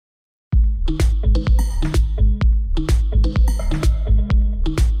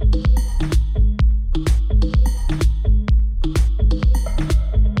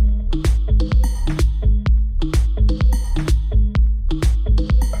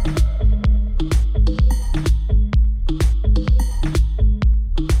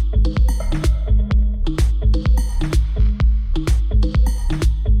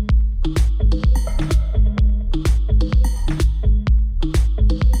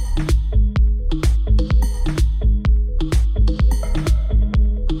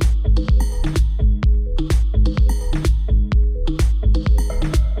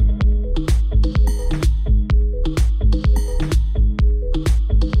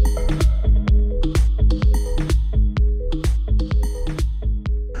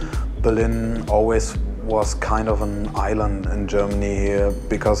Berlin always was kind of an island in Germany here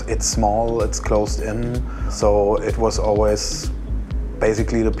because it's small, it's closed in, so it was always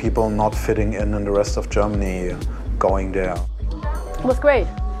basically the people not fitting in the rest of Germany going there. It was great.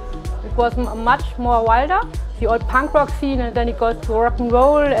 It was much more wilder, the old punk rock scene, and then it got to rock and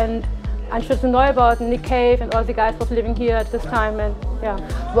roll, and Anschluss Neubau and Nick Cave and all the guys was living here at this time, and yeah.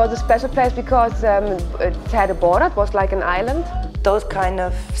 It was a special place because it had a border, it was like an island. Those kind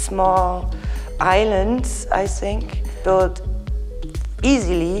of small islands, I think, built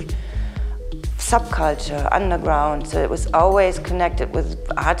easily subculture, underground, so it was always connected with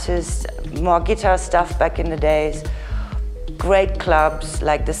artists, more guitar stuff back in the days, great clubs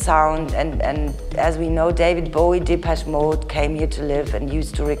like The Sound, and as we know, David Bowie, Depeche Mode came here to live and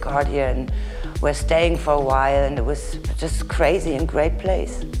used to record here, and were staying for a while, and it was just crazy and great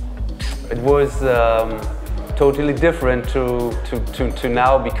place. It was totally different to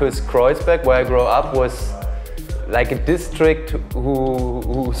now, because Kreuzberg, where I grew up, was like a district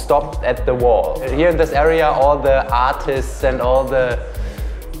who stopped at the wall. Here in this area, all the artists and all the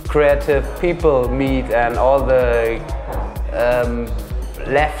creative people meet, and all the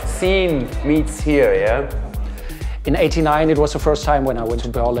left scene meets here, yeah? In '89, it was the first time when I went to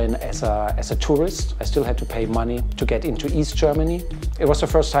Berlin as a tourist. I still had to pay money to get into East Germany. It was the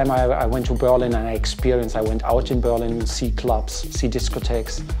first time I went to Berlin and I went out in Berlin, see clubs, see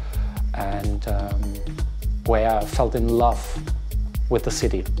discotheques, and where I felt in love with the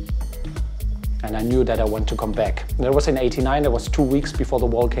city. And I knew that I wanted to come back. That was in '89, that was 2 weeks before the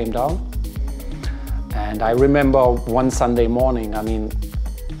wall came down. And I remember one Sunday morning, I mean,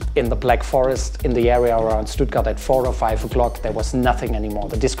 in the Black Forest, in the area around Stuttgart at 4 or 5 o'clock, there was nothing anymore.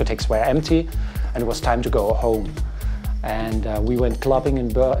 The discotheques were empty and it was time to go home. And we went clubbing in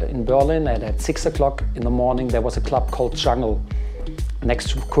Berlin, and at 6 o'clock in the morning there was a club called Jungle next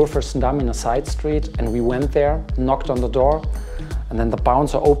to Kurfürstendamm in a side street, and we went there, knocked on the door, and then the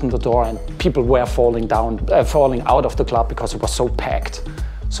bouncer opened the door and people were falling out of the club because it was so packed.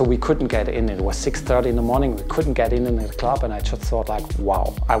 So we couldn't get in. It was 6:30 in the morning. We couldn't get in the club, and I just thought, like,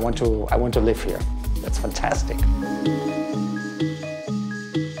 wow, I want to live here. That's fantastic.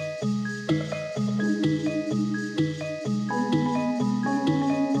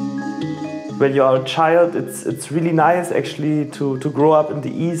 When you are a child, it's really nice actually to grow up in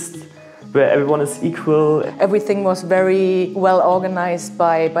the East, where everyone is equal. Everything was very well organized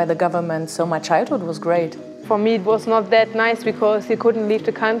by the government, so my childhood was great. For me it was not that nice because you couldn't leave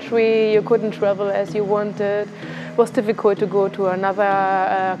the country, you couldn't travel as you wanted. It was difficult to go to another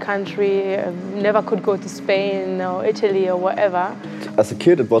country, never could go to Spain or Italy or whatever. As a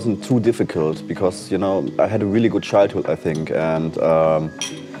kid it wasn't too difficult because, you know, I had a really good childhood, I think, and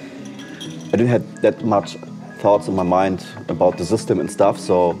I didn't have that much thoughts in my mind about the system and stuff,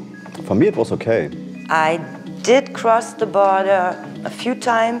 so for me it was okay. I did cross the border a few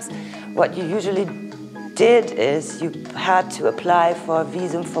times. What you usually did is you had to apply for a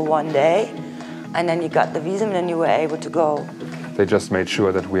visum for 1 day, and then you got the visum and then you were able to go. They just made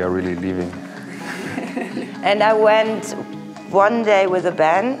sure that we are really leaving. And I went 1 day with a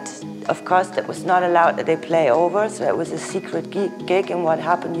band. Of course, that was not allowed that they play over, so it was a secret gig, and what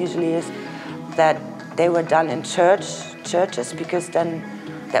happened usually is that they were done in churches, because then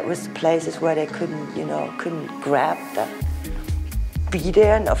that was places where they couldn't grab that. Be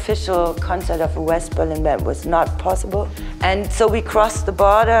there, an official concert of a West Berlin band was not possible. And so we crossed the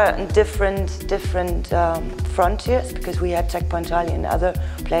border in different frontiers, because we had Checkpoint Charlie and other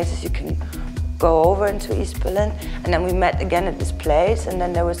places you can go over into East Berlin. And then we met again at this place, and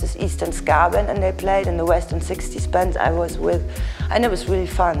then there was this Eastern Ska band, and they played in the Western 60s bands I was with. And it was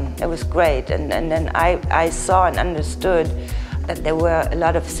really fun, it was great. And then I saw and understood that there were a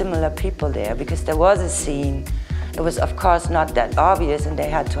lot of similar people there, because there was a scene. It was, of course, not that obvious, and they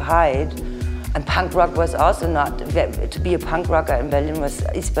had to hide. And punk rock was also not, to be a punk rocker in Berlin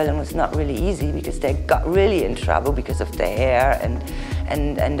East Berlin was not really easy, because they got really in trouble because of their hair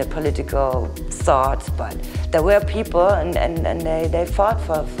and the political thoughts. But there were people, and they fought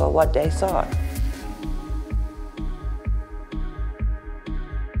for what they thought.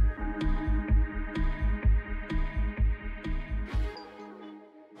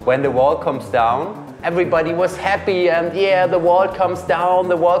 When the wall comes down, everybody was happy, and yeah, the wall comes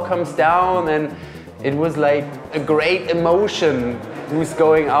down, and it was like a great emotion who's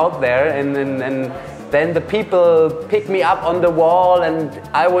going out there, and then the people picked me up on the wall, and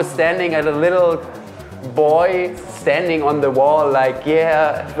I was standing as a little boy standing on the wall, like,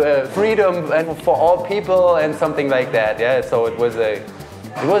 yeah, freedom and for all people and something like that. Yeah, so it was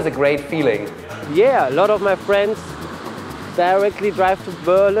a great feeling. Yeah, a lot of my friends directly drive to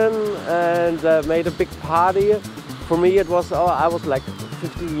Berlin and made a big party. For me it was, I was like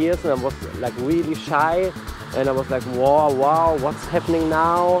 15 years and I was like really shy. And I was like, wow, what's happening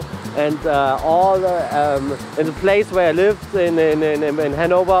now? And all in the place where I lived in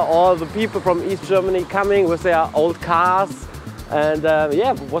Hanover, all the people from East Germany coming with their old cars. And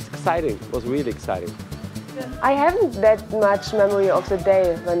yeah, it was exciting, it was really exciting. I haven't that much memory of the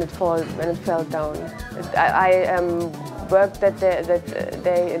day when it fell down. I worked that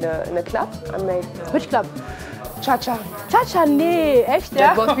day in a club. I made Which club? Cha-cha. Cha-cha, nee, echt,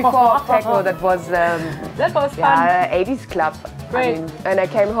 That was before techno, that was fun. Yeah, 80s club. Great. I mean, and I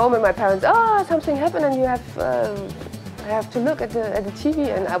came home and my parents, something happened and you have to look at the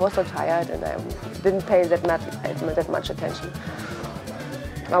TV, and I was so tired and I didn't pay that much attention.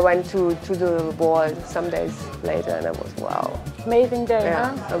 I went to the wall some days later and I was, wow. Amazing day,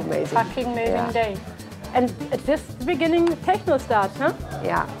 Yeah, huh? amazing. Fucking amazing Yeah. day. And at this beginning, techno starts, huh?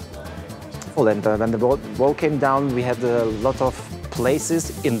 Yeah. And when the wall came down, we had a lot of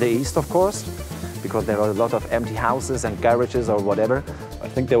places in the east, of course, because there were a lot of empty houses and garages or whatever. I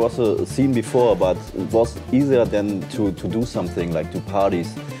think there was a scene before, but it was easier then to do something, like do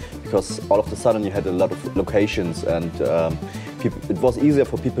parties, because all of a sudden you had a lot of locations and it was easier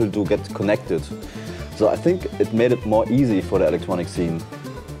for people to get connected. So I think it made it more easy for the electronic scene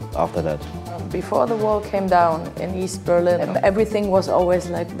after that. Before the wall came down in East Berlin, everything was always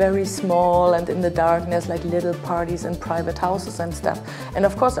like very small and in the darkness, like little parties in private houses and stuff. And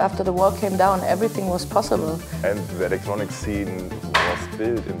of course, after the wall came down, everything was possible. And the electronic scene was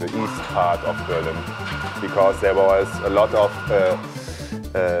built in the east part of Berlin, because there was a lot of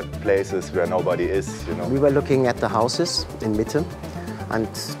places where nobody is, you know. We were looking at the houses in Mitte and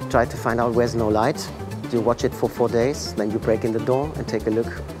tried to find out where's no light. You watch it for 4 days, then you break in the door and take a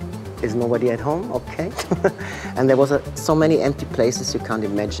look. Is nobody at home? Okay. And there was so many empty places you can't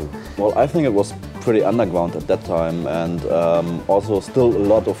imagine. Well, I think it was pretty underground at that time, and also still a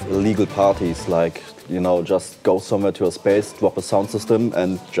lot of illegal parties, like, you know, just go somewhere to a space, drop a sound system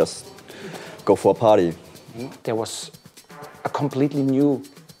and just go for a party. There was a completely new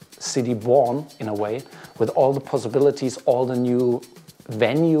city born, in a way, with all the possibilities, all the new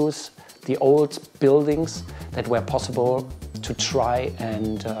venues, the old buildings that were possible to try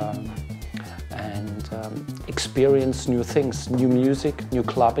and experience new things, new music, new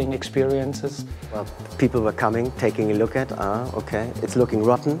clubbing experiences. Well, people were coming, taking a look at, okay, it's looking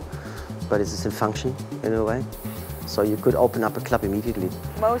rotten, but it's in function in a way. So you could open up a club immediately.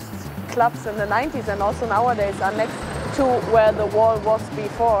 Most clubs in the 90s and also nowadays are next to where the wall was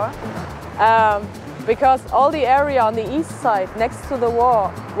before. Because all the area on the east side next to the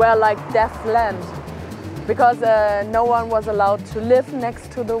wall were like death land. Because no one was allowed to live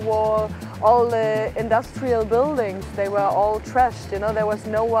next to the wall. All the industrial buildings, they were all trashed, you know, there was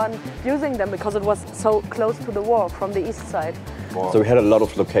no one using them because it was so close to the wall from the east side. So we had a lot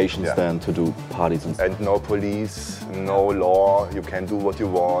of locations then to do parties and no police, no law, you can do what you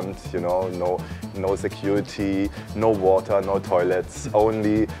want, you know, no security, no water, no toilets,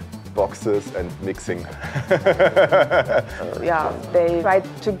 only boxes and mixing. Yeah, they tried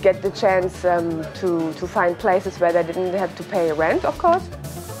to get the chance to find places where they didn't have to pay rent, of course.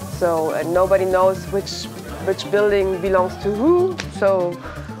 So nobody knows which building belongs to who. So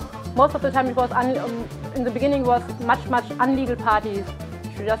most of the time it was in the beginning was much illegal parties.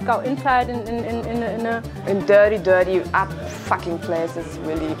 You just go inside in dirty up fucking places,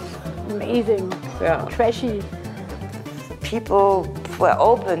 really amazing, trashy. People were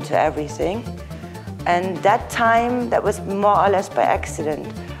open to everything, and that time that was more or less by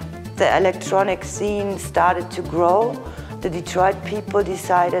accident. The electronic scene started to grow. The Detroit people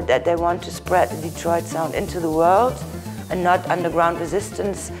decided that they want to spread the Detroit sound into the world and not underground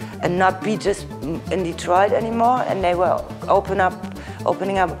resistance and not be just in Detroit anymore. And they were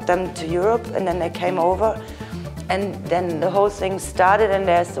opening up them to Europe, and then they came over. And then the whole thing started, and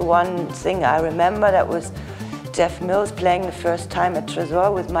there's the one thing I remember that was Jeff Mills playing the first time at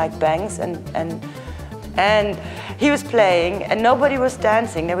Tresor with Mike Banks, and he was playing and nobody was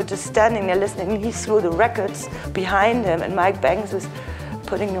dancing. They were just standing there listening, and he threw the records behind him and Mike Banks was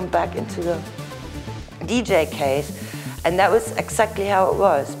putting them back into the DJ case. And that was exactly how it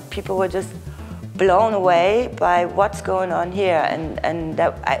was. People were just blown away by what's going on here, and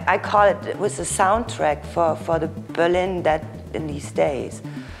that, I call it was a soundtrack for the Berlin that in these days.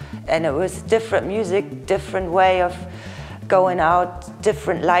 And it was different music, different way of going out,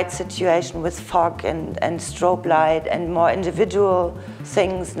 different light situation with fog and strobe light and more individual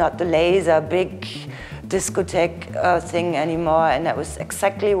things, not the laser, big discotheque thing anymore. And that was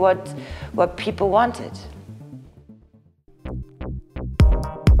exactly what people wanted.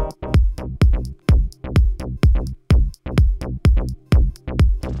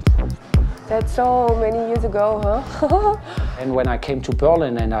 That's so many years ago, huh? And when I came to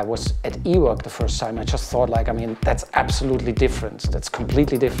Berlin and I was at e-werk the first time, I just thought, like, I mean, that's absolutely different. That's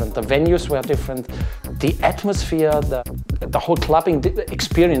completely different. The venues were different. The atmosphere, the whole clubbing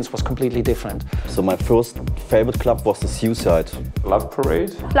experience was completely different. So my first favorite club was the Suicide. Love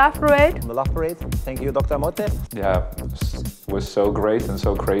Parade. Love Parade. The Love Parade. Thank you, Dr. Motte. Yeah, it was so great and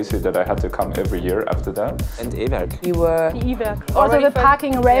so crazy that I had to come every year after that. And e-werk. We were e-werk. Also the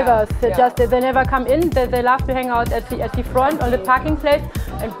parking ravers. They never come in. They love to hang out at the front on the parking place,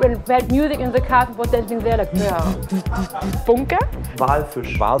 and when we had music in the car, was dancing there like Bunker.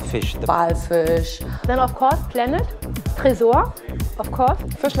 Walfisch. Walfisch. Walfisch. Then of course Planet, Tresor, of course.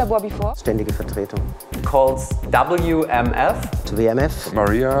 Fischlabor before. Ständige Vertretung. Calls WMF. To WMF.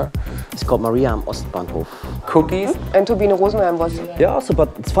 Maria. It's called Maria am Ostbahnhof. Cookies. And Turbine Rosenheim was. Yeah, also, but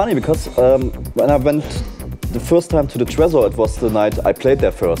it's funny because when I went the first time to the Tresor, it was the night I played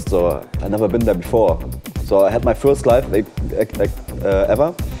there first, so I'd never been there before. So I had my first live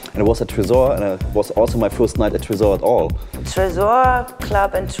ever, and it was at Tresor, and it was also my first night at Tresor at all. Tresor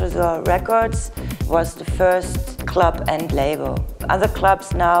Club and Tresor Records was the first club and label. Other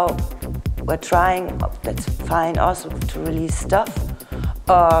clubs now were trying, that's fine also, to release stuff.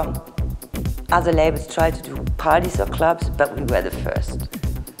 Other labels try to do parties or clubs, but we were the first.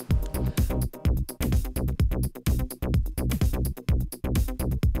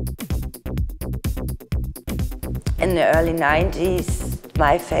 In the early 90s,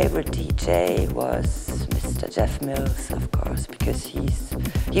 my favorite DJ was Mr. Jeff Mills, of course, because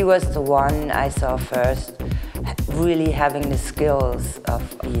he was the one I saw first really having the skills of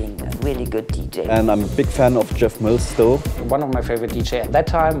being a really good DJ. And I'm a big fan of Jeff Mills still. One of my favorite DJ at that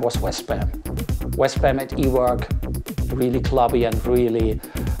time was Westbam. Westbam at e-werk, really clubby and really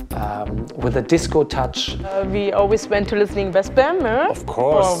with a disco touch. We always went to listening Westbam, Of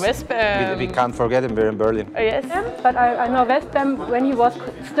course. Or Westbam. We can't forget him, we're in Berlin. Yes, but I know Westbam when he was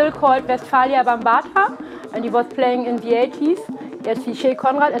still called Westfalia Bambata, and he was playing in the 80s. At the Chez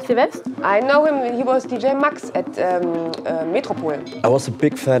Conrad at the West. I know him, he was DJ Max at Metropol. I was a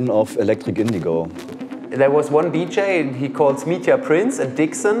big fan of Electric Indigo. There was one DJ, he called Mitya Prince and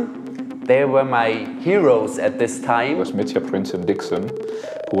Dixon. They were my heroes at this time. It was Mitya Prince and Dixon,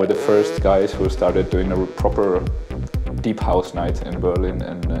 who were the first guys who started doing a proper deep house night in Berlin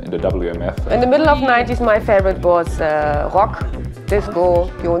and in the WMF. In the middle of the 90s, my favorite was rock, disco,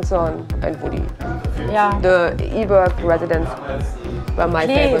 Jonsson and Woody. Yeah. The e-werk residents were my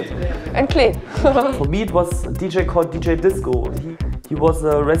favorite. And Klee. For me, it was a DJ called DJ Disco. He was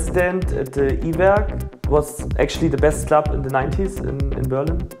a resident at the e-werk. It was actually the best club in the 90s in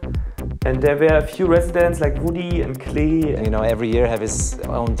Berlin. And there were a few residents like Woody and Klee. You know, every year have his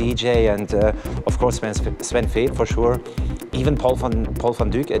own DJ, and of course Sven Feth for sure. Even Paul van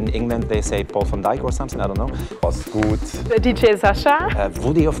Dyk in England, they say Paul van Dyk or something, I don't know. Was gut. The DJ Sasha.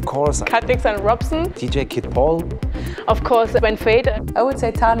 Woody, of course. Katix and Robson. DJ Kid Paul. Of course, Sven Feth. I would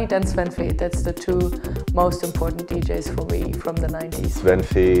say Tanit and Sven Feth. That's the two most important DJs for me from the 90s. Sven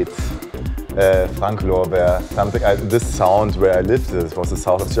Feth, Frank Lorbeer, something. This sound where I lived, this was the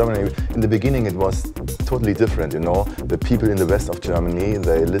south of Germany. In the beginning, it was totally different, you know. The people in the west of Germany,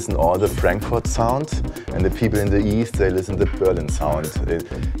 they listen all the Frankfurt sound, and the people in the east, they listen the Berlin sound.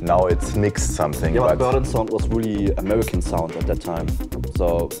 Now it's mixed something. Yeah, but Berlin sound was really American sound at that time.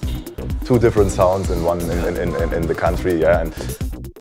 So two different sounds in one in the country, yeah. And